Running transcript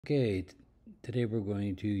Okay, today we're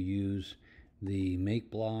going to use the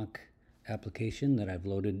Makeblock application that I've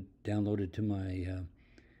downloaded to my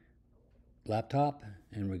laptop,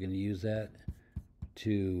 and we're going to use that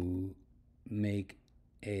to make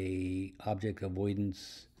a object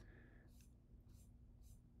avoidance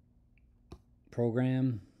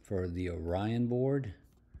program for the Orion board,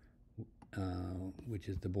 which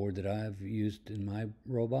is the board that I've used in my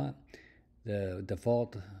robot. The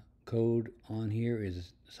default code on here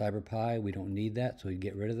is CyberPi. We don't need that, so we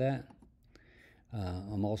get rid of that.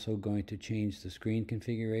 I'm also going to change the screen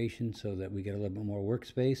configuration so that we get a little bit more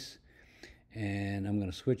workspace, and I'm going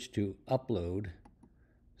to switch to upload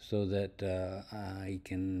so that I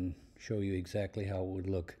can show you exactly how it would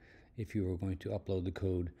look if you were going to upload the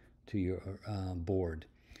code to your board.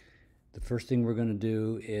 The first thing we're going to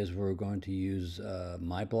do is we're going to use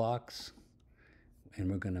my blocks, and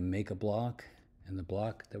we're going to make a block, and the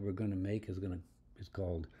block that we're going to make is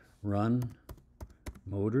called Run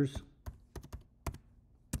Motors.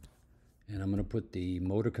 And I'm going to put the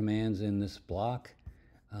motor commands in this block.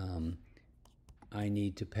 I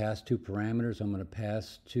need to pass two parameters. I'm going to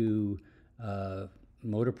pass two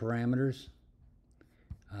motor parameters.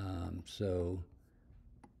 So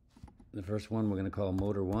the first one we're going to call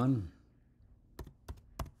motor 1.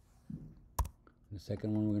 The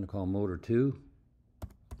second one we're going to call motor 2.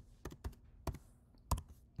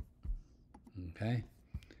 Okay,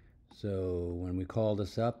 so when we call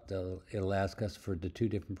this up, it'll ask us for the two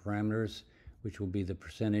different parameters, which will be the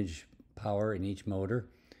percentage power in each motor,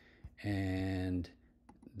 and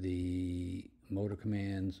the motor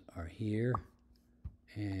commands are here,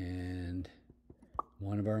 and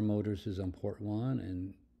one of our motors is on port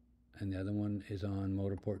 1 and the other one is on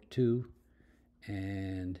motor port 2,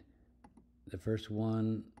 and the first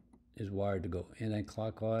one is wired to go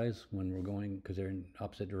anti-clockwise when we're going, because they're in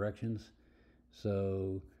opposite directions.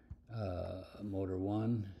 So motor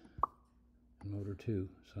 1 and motor 2.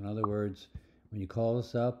 So in other words, when you call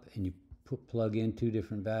this up and you plug in two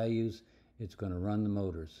different values, it's going to run the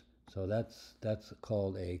motors. So that's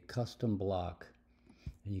called a custom block,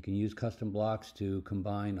 and you can use custom blocks to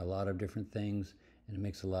combine a lot of different things, and it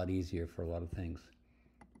makes it a lot easier for a lot of things.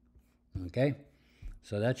 Okay,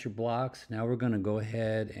 so that's your blocks. Now we're going to go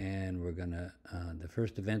ahead and we're going to the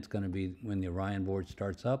first event's going to be when the Orion board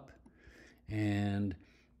starts up. And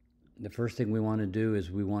the first thing we want to do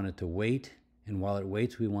is we want it to wait, and while it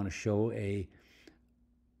waits we want to show a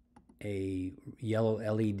yellow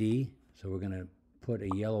LED. So we're going to put a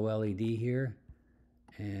yellow LED here,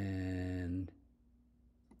 and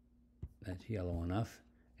that's yellow enough,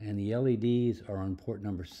 and the LEDs are on port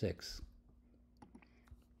number 6.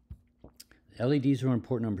 The LEDs are on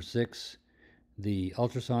port number 6. The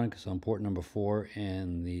ultrasonic is on port number 4,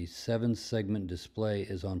 and the 7-segment display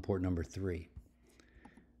is on port number 3.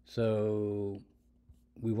 So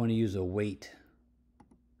we want to use a wait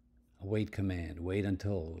command. Wait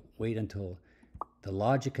until. The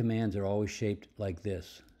logic commands are always shaped like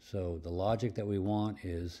this. So the logic that we want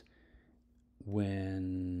is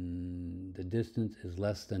when the distance is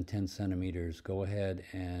less than 10 centimeters, go ahead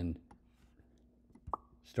and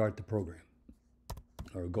start the program,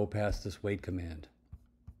 or go past this wait command.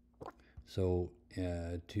 So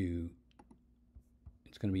it's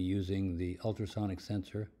going to be using the ultrasonic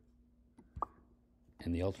sensor,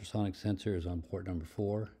 and the ultrasonic sensor is on port number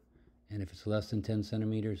 4, and if it's less than 10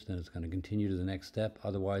 centimeters, then it's going to continue to the next step.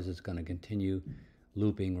 Otherwise it's going to continue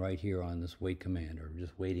looping right here on this wait command, or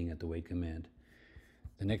just waiting at the wait command.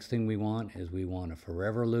 The next thing we want is we want a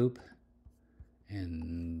forever loop,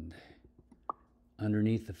 and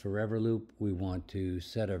underneath the forever loop we want to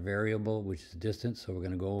set a variable, which is distance. So we're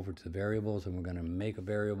going to go over to the variables, and we're going to make a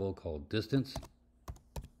variable called distance,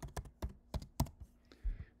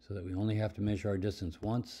 so that we only have to measure our distance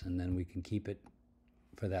once, and then we can keep it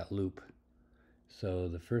for that loop. So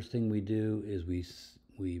the first thing we do is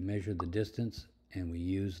we measure the distance, and we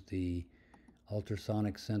use the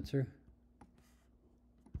ultrasonic sensor,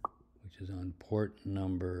 which is on port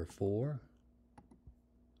number 4.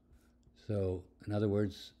 So in other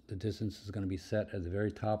words, the distance is going to be set at the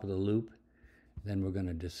very top of the loop. Then we're going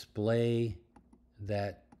to display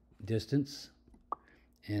that distance,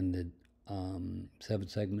 and the 7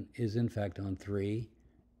 segment is in fact on 3,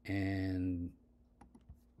 and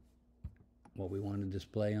what we want to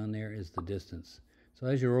display on there is the distance. So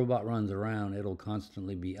as your robot runs around, it'll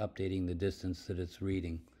constantly be updating the distance that it's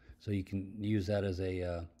reading. So you can use that as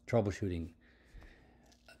a troubleshooting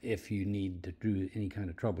if you need to do any kind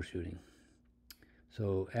of troubleshooting.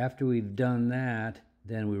 So after we've done that,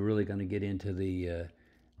 then we're really going to get into the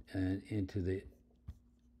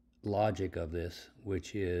logic of this,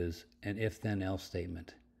 which is an if-then-else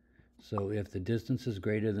statement. So if the distance is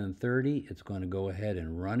greater than 30, it's going to go ahead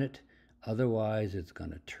and run it. Otherwise, it's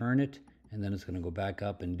going to turn it, and then it's going to go back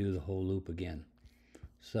up and do the whole loop again.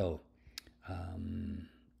 So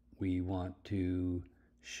we want to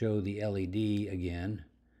show the LED again.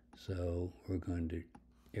 So we're going to,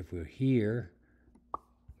 if we're here,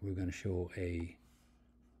 we're going to show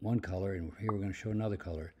one color, and here we're going to show another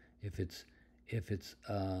color. If it's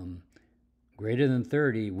greater than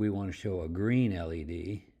 30, we want to show a green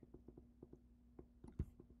LED.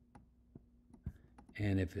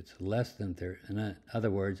 And if it's less than 30, in other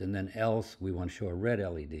words, and then else, we want to show a red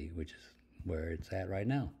LED, which is where it's at right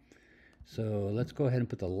now. So let's go ahead and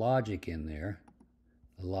put the logic in there.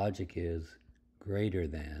 The logic is greater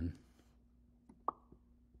than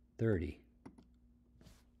 30.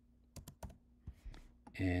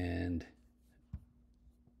 And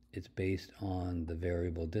it's based on the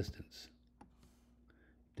variable distance.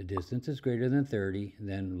 The distance is greater than 30,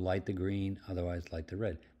 then light the green, otherwise light the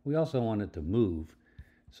red. We also want it to move,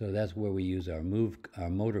 so that's where we use our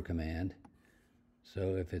motor command.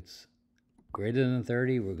 So if it's greater than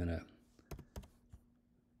 30, we're going to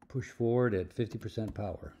push forward at 50%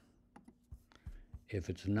 power. If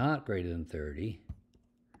it's not greater than 30,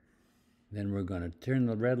 then we're going to turn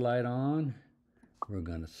the red light on. We're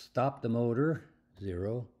going to stop the motor,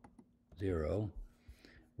 0, 0.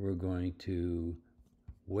 We're going to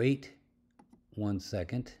wait 1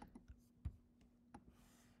 second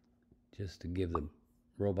just to give the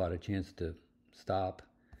robot a chance to stop.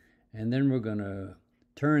 And then we're going to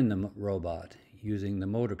turn the robot using the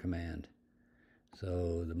motor command.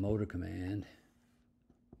 So the motor command,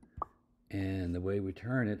 and the way we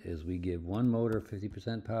turn it is we give one motor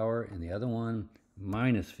 50% power and the other one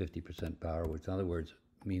minus 50% power, which in other words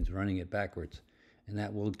means running it backwards, and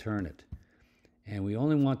that will turn it. And we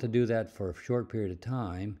only want to do that for a short period of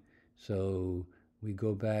time, so we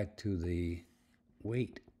go back to the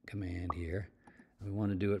wait command here. We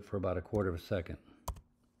want to do it for about 1/4 of a second.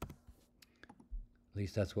 At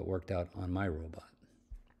least that's what worked out on my robot.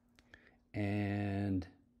 And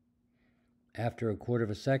after 1/4 of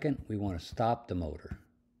a second, we want to stop the motor,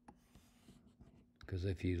 because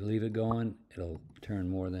if you leave it going, it'll turn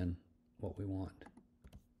more than what we want.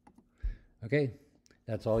 Okay,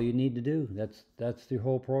 that's all you need to do. That's the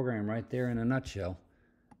whole program right there in a nutshell.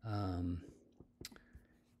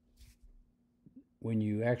 When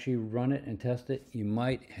you actually run it and test it, you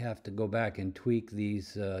might have to go back and tweak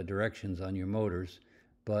these directions on your motors,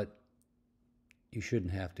 but you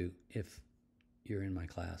shouldn't have to if you're in my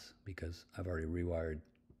class, because I've already rewired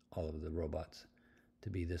all of the robots to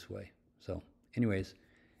be this way. So anyways,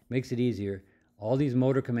 makes it easier. All these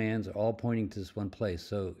motor commands are all pointing to this one place.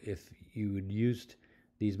 So if you had used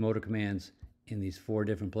these motor commands in these 4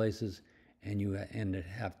 different places and you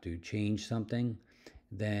have to change something,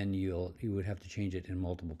 then you would have to change it in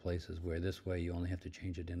multiple places, where this way you only have to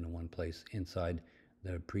change it into one place inside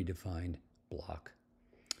the predefined block.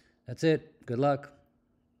 That's it. Good luck.